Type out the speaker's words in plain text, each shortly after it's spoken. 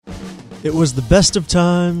It was the best of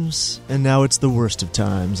times, and now it's the worst of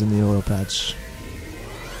times in the oil patch.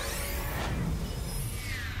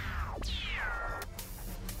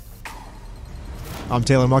 I'm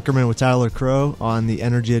Taylor Muckerman with Tyler Crow on the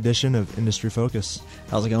Energy Edition of Industry Focus.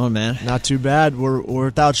 How's it going, man? Not too bad. We're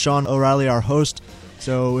without Sean O'Reilly, our host.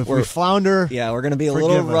 So if we flounder, we're going to be a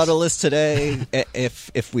little rudderless today.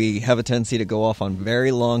 if we have a tendency to go off on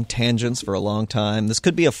very long tangents for a long time, this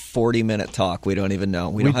could be a 40-minute talk. We don't even know.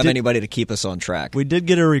 We don't have anybody to keep us on track. We did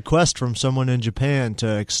get a request from someone in Japan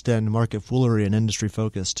to extend Market Foolery and Industry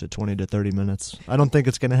Focus to 20 to 30 minutes. I don't think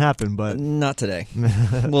it's going to happen, but not today.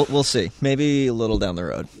 We'll see. Maybe a little down the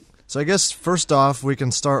road. So I guess first off, we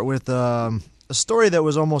can start with a story that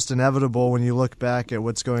was almost inevitable when you look back at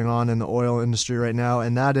what's going on in the oil industry right now,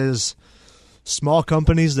 and that is small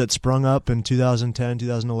companies that sprung up in 2010,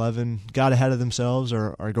 2011, got ahead of themselves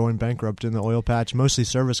or are going bankrupt in the oil patch, mostly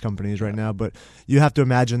service companies right now, but you have to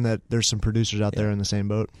imagine that there's some producers out there in the same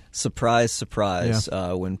boat. Surprise, surprise.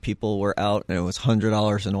 Yeah. When people were out and it was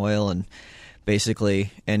 $100 in oil and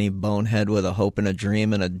basically any bonehead with a hope and a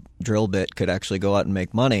dream and a drill bit could actually go out and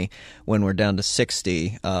make money. When we're down to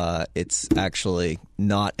 60, it's actually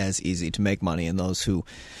not as easy to make money. And those who,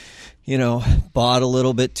 bought a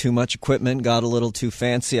little bit too much equipment, got a little too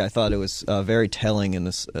fancy. I thought it was very telling in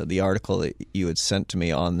this the article that you had sent to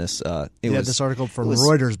me on this. This article from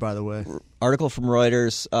Reuters, by the way. Article from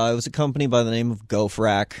Reuters. It was a company by the name of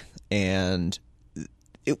GoFrac, and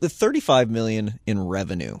it was $35 million in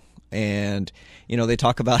revenue. And, they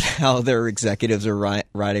talk about how their executives are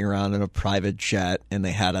riding around in a private jet, and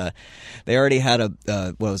they already had a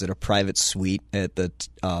private suite at the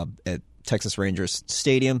at Texas Rangers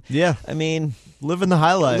Stadium. Yeah. I mean, living the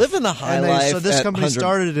high life. So this company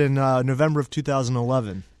started in November of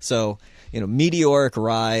 2011. So, meteoric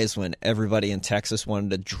rise when everybody in Texas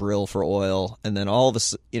wanted to drill for oil, and then all of a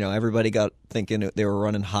everybody got thinking they were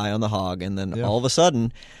running high on the hog, and then all of a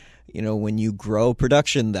sudden, when you grow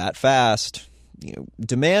production that fast,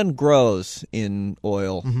 demand grows in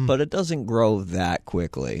oil, but it doesn't grow that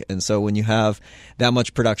quickly. And so when you have that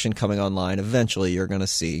much production coming online, eventually you're going to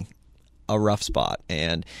see a rough spot.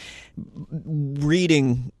 And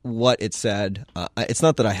reading what it said, it's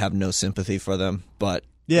not that I have no sympathy for them, but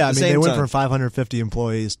they went from 550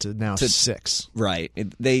 employees to now 6. Right.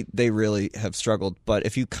 They really have struggled. But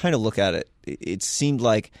if you kind of look at it, it seemed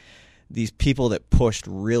like these people that pushed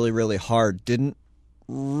really, really hard didn't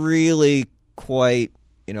really quite,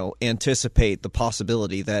 anticipate the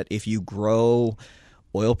possibility that if you grow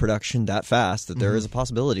oil production that fast, that there is a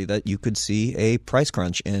possibility that you could see a price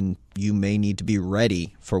crunch, and you may need to be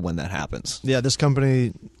ready for when that happens. Yeah, this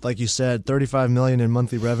company, like you said, $35 million in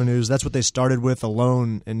monthly revenues. That's what they started with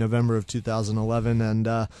alone in November of 2011. And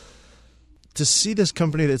to see this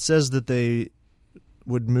company that says that they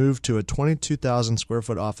would move to a 22,000 square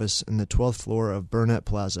foot office in the 12th floor of Burnett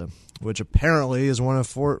Plaza, which apparently is one of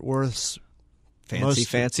Fort Worth's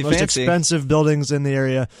most expensive buildings in the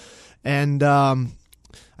area. And I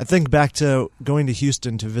think back to going to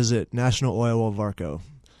Houston to visit National Oil Varco.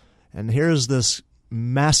 And here's this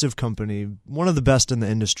massive company, one of the best in the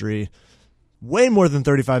industry, way more than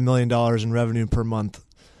 $35 million in revenue per month.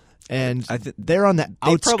 And they're on the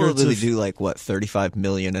outskirts. They probably do $35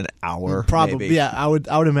 million an hour. Probably, maybe. Yeah. I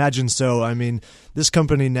would imagine so. I mean, this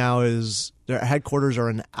company now their headquarters are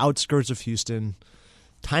in the outskirts of Houston.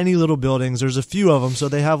 Tiny little buildings. There's a few of them, so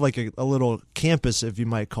they have like a little campus, if you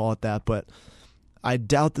might call it that. But I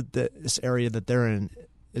doubt that this area that they're in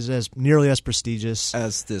is as nearly as prestigious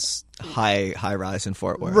as this high rise in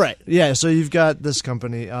Fort Worth. Right. Yeah. So you've got this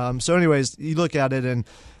company. So, anyways, you look at it, and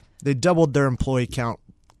they doubled their employee count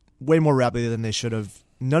way more rapidly than they should have.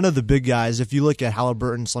 None of the big guys, if you look at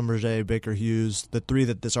Halliburton, Schlumberger, Baker Hughes, the 3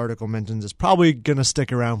 that this article mentions, is probably going to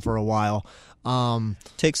stick around for a while.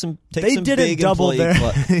 Take some big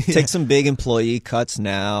employee cuts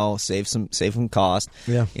now, save some cost.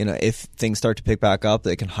 Yeah. If things start to pick back up,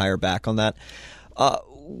 they can hire back on that.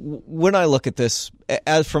 When I look at this,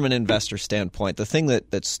 as from an investor standpoint, the thing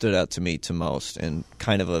that stood out to me to most, and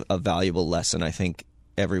kind of a valuable lesson I think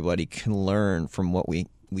everybody can learn from what we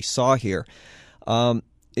saw here,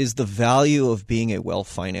 is the value of being a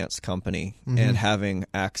well-financed company and having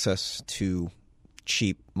access to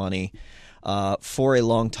cheap money for a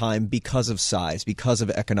long time because of size, because of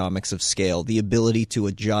economics of scale, the ability to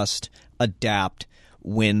adjust, adapt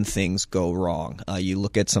when things go wrong. You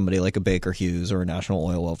look at somebody like a Baker Hughes or a National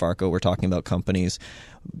Oil Varco, we're talking about companies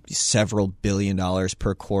several $1 billion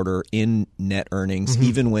per quarter in net earnings,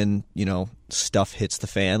 even when, stuff hits the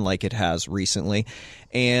fan like it has recently.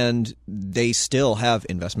 And they still have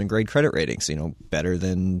investment grade credit ratings, better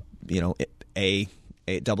than, AA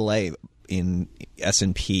in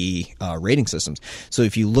S&P rating systems. So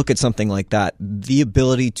if you look at something like that, the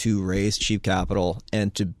ability to raise cheap capital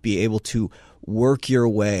and to be able to work your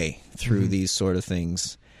way through these sort of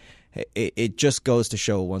things, it just goes to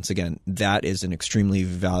show, once again, that is an extremely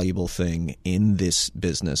valuable thing in this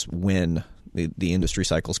business when the industry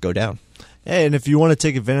cycles go down. Hey, and if you want to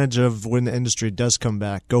take advantage of when the industry does come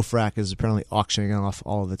back, GoFrac is apparently auctioning off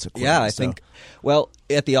all of its equipment. Yeah, I think. Well,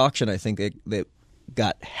 at the auction, I think they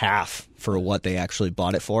got half for what they actually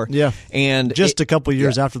bought it for. Yeah, and just a couple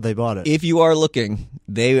years after they bought it. If you are looking,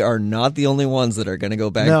 they are not the only ones that are going to go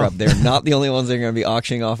bankrupt. No. They're not the only ones that are going to be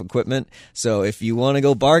auctioning off equipment. So if you want to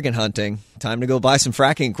go bargain hunting, time to go buy some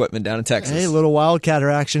fracking equipment down in Texas. Hey, a little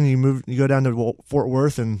wildcatter action. You go down to Fort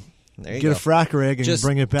Worth and get a frac rig and just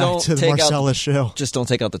bring it back to the Marcellus Shale. Just don't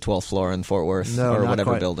take out the 12th floor in Fort Worth or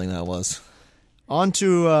whatever building that was. On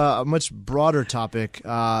to a much broader topic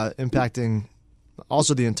impacting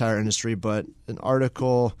also the entire industry, but an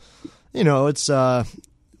article, it's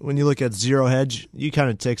when you look at Zero Hedge, you kind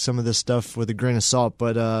of take some of this stuff with a grain of salt,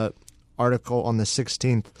 but article on the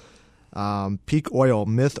 16th, peak oil,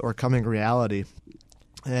 myth or coming reality,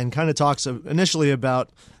 and kind of talks initially about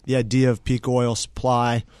the idea of peak oil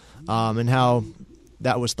supply, and how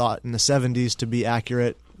that was thought in the 70s to be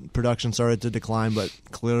accurate. Production started to decline, but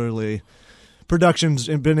clearly production's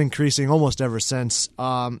been increasing almost ever since.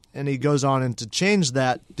 And he goes on to change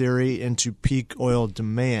that theory into peak oil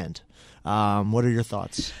demand. What are your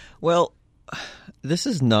thoughts? Well, this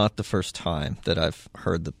is not the first time that I've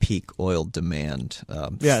heard the peak oil demand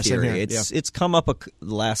theory. Same here. It's come up the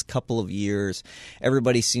last couple of years.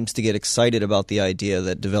 Everybody seems to get excited about the idea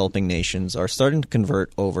that developing nations are starting to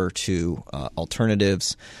convert over to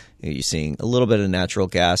alternatives. You're seeing a little bit of natural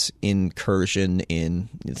gas incursion in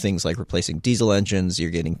things like replacing diesel engines.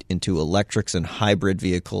 You're getting into electrics and hybrid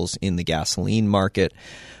vehicles in the gasoline market,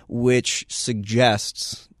 which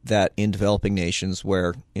suggests that in developing nations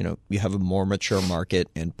where you have a more mature market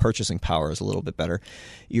and purchasing power is a little bit better,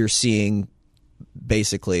 you're seeing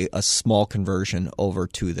basically a small conversion over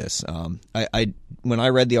to this. When I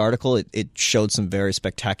read the article, it showed some very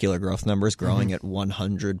spectacular growth numbers, growing at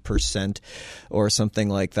 100% or something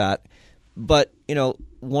like that. But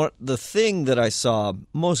the thing that I saw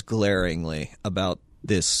most glaringly about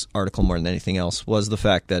this article more than anything else was the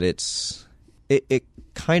fact that it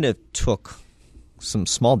kind of took some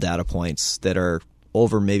small data points that are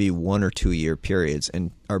over maybe 1 or 2 year periods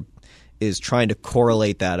and is trying to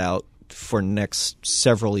correlate that out for next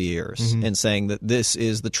several years and saying that this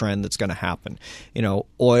is the trend that's going to happen.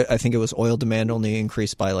 Oil, I think it was oil demand only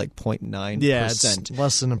increased by like 0.9%. Yeah, it's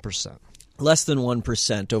less than 1%. Less than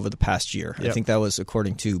 1% over the past year. Yep. I think that was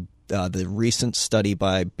according to the recent study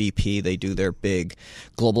by BP. They do their big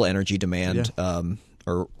global energy demand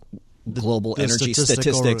or global energy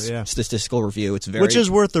statistical review. It's which is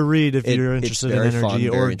worth a read if you're interested in energy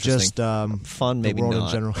or just fun, maybe world not.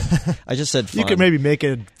 In general. I just said fun. You could maybe make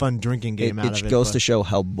a fun drinking game out of it. It goes to show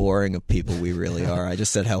how boring of people we really are. I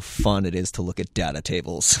just said how fun it is to look at data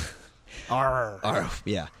tables.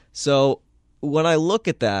 Yeah. So when I look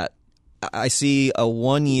at that, I see a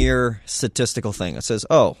 1 year statistical thing. It says,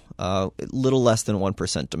 a little less than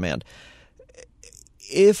 1% demand.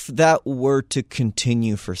 If that were to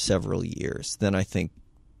continue for several years, then I think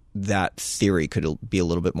that theory could be a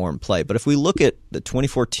little bit more in play. But if we look at the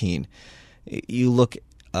 2014, take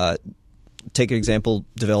an example,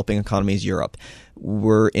 developing economies, Europe.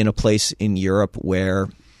 We're in a place in Europe where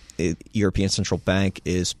European Central Bank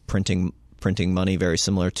is printing money very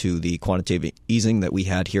similar to the quantitative easing that we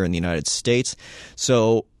had here in the United States.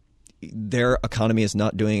 So their economy is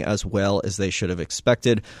not doing as well as they should have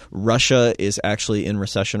expected. Russia is actually in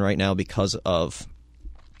recession right now because of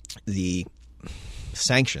the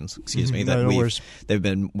sanctions, that they've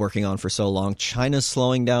been working on for so long. China's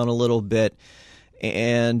slowing down a little bit.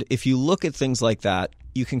 And if you look at things like that,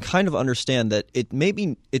 you can kind of understand that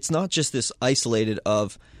it's not just this isolated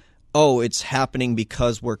of, it's happening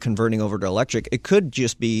because we're converting over to electric. It could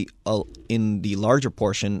just be, in the larger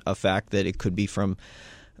portion, a fact that it could be from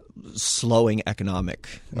slowing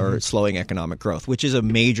economic growth, which is a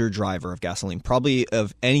major driver of gasoline. Probably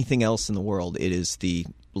of anything else in the world, it is the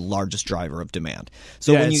largest driver of demand.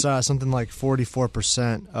 So it's something like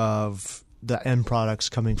 44% of the end products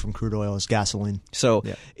coming from crude oil is gasoline. So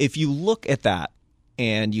if you look at that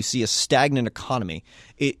and you see a stagnant economy,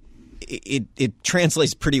 it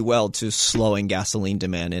translates pretty well to slowing gasoline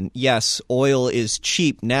demand. And yes, oil is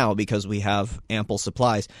cheap now because we have ample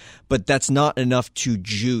supplies, but that's not enough to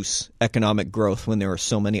juice economic growth when there are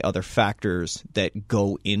so many other factors that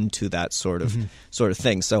go into that sort of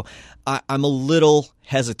thing. So I'm a little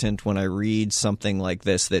hesitant when I read something like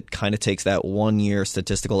this that kind of takes that 1 year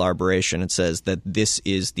statistical aberration and says that this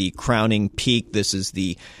is the crowning peak, this is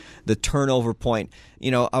the turnover point.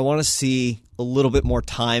 I want to see a little bit more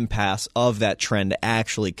time pass of that trend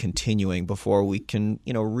actually continuing before we can,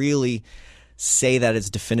 really say that it's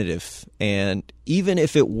definitive. And even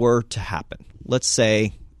if it were to happen, let's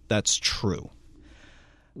say that's true,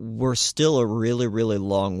 we're still a really, really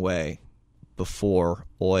long way before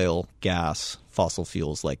oil, gas, fossil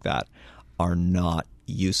fuels like that are not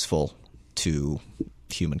useful to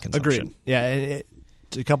human consumption. Agreed. Yeah,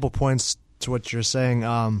 a couple points to what you're saying.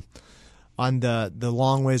 On the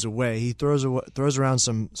long ways away, he throws around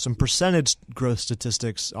some percentage growth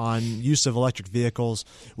statistics on use of electric vehicles,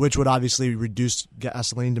 which would obviously reduce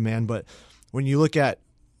gasoline demand. But when you look at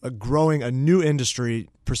a new industry,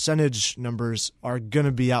 percentage numbers are going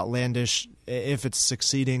to be outlandish if it's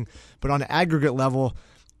succeeding. But on an aggregate level,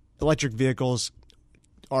 electric vehicles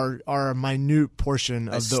are a minute portion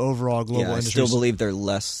of the overall global industry. I still believe they're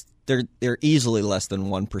less. They're easily less than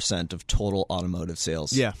 1% of total automotive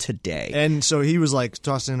sales today. And so he was like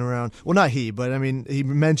tossing around. Well, not he, but I mean, he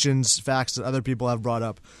mentions facts that other people have brought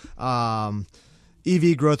up.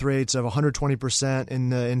 EV growth rates of 120%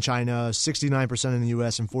 in China, 69% in the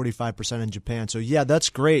U.S., and 45% in Japan. So yeah, that's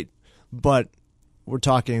great, but we're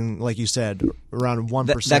talking, like you said, around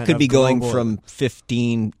 1%. That could be going from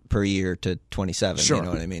 15 per year to 27. Sure. You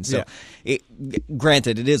know what I mean? So,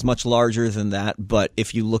 granted, it is much larger than that. But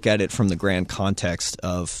if you look at it from the grand context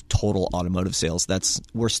of total automotive sales,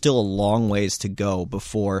 we're still a long ways to go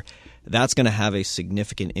before that's going to have a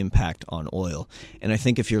significant impact on oil. And I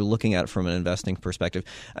think if you're looking at it from an investing perspective,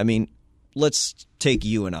 I mean, let's take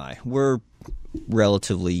you and I. We're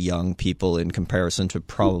relatively young people in comparison to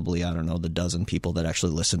probably, I don't know, the dozen people that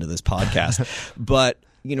actually listen to this podcast. But,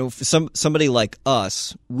 somebody like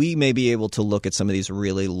us, we may be able to look at some of these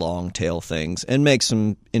really long tail things and make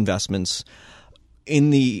some investments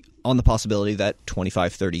on the possibility that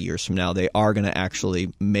 25, 30 years from now, they are going to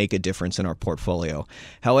actually make a difference in our portfolio.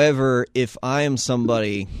 However, if I am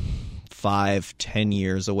somebody 5, 10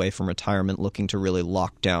 years away from retirement looking to really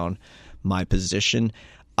lock down my position,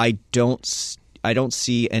 I don't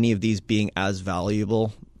see any of these being as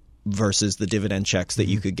valuable versus the dividend checks that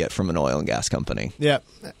you could get from an oil and gas company. Yeah,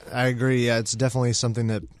 I agree. Yeah, it's definitely something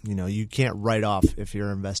that you can't write off if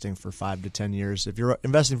you're investing for 5 to 10 years. If you're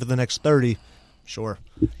investing for the next 30, sure.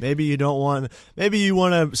 Maybe you want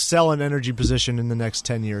to sell an energy position in the next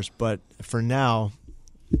 10 years, but for now,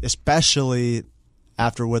 especially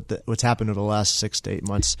after what's happened over the last 6 to 8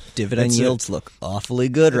 months, dividend yields look awfully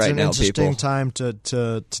good right now, people. It's an interesting time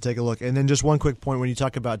to take a look. And then just one quick point: when you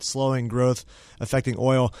talk about slowing growth affecting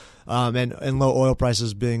oil and low oil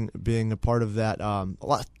prices being a part of that, a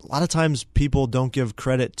lot of times people don't give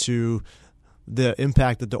credit to the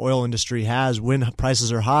impact that the oil industry has when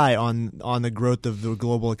prices are high on the growth of the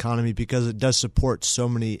global economy, because it does support so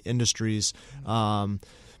many industries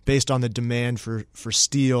based on the demand for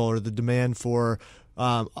steel or the demand for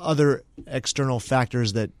other external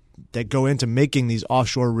factors that go into making these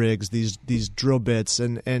offshore rigs, these drill bits,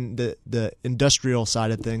 and the industrial side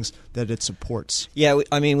of things that it supports. Yeah,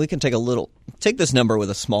 we can take this number with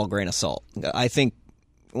a small grain of salt. I think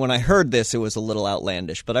when I heard this, it was a little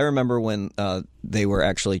outlandish, but I remember when they were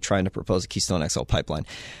actually trying to propose a Keystone XL pipeline,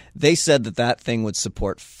 they said that thing would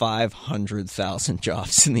support 500,000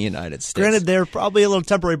 jobs in the United States. Granted, they're probably a little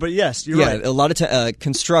temporary, but yes, you're right. Yeah, a lot of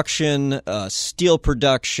construction, steel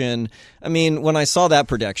production. I mean, when I saw that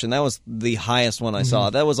projection, that was the highest one I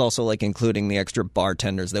saw. That was also including the extra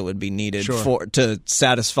bartenders that would be needed to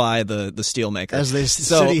satisfy the steelmaker. As they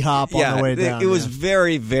city hop on the way down. It was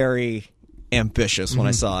very, very ambitious when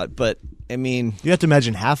I saw it, but I mean, you have to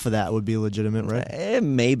imagine half of that would be legitimate, right?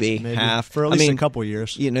 Maybe half for at least a couple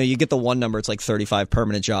years. You get the one number; it's like 35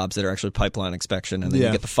 permanent jobs that are actually pipeline inspection, and then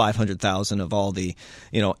you get the 500,000 of all the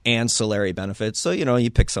ancillary benefits. So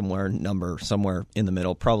you pick somewhere in the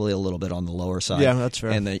middle, probably a little bit on the lower side. Yeah, that's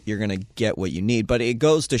fair. And that you're going to get what you need. But it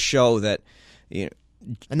goes to show that and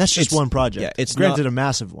that's just one project. Yeah, it's granted a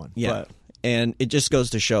massive one. Yeah, but. And it just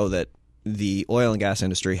goes to show that the oil and gas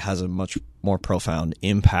industry has a much more profound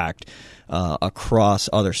impact across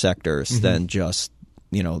other sectors than just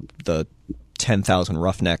the 10,000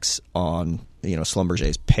 roughnecks on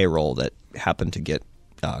Schlumberger's payroll that happened to get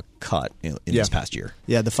cut in this past year.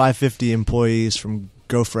 Yeah, the 550 employees from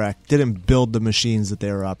GoFrac didn't build the machines that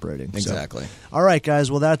they were operating. Exactly. So, all right,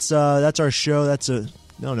 guys. Well, that's our show. That's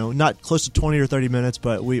not close to 20 or 30 minutes,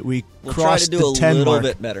 but we'll crossed try to do the 10 a little mark.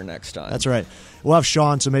 bit better next time. That's right. We'll have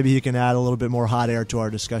Sean, so maybe he can add a little bit more hot air to our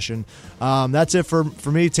discussion. That's it for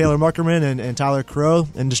me, Taylor Muckerman and Tyler Crow,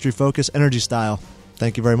 Industry Focus, Energy Style.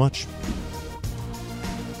 Thank you very much.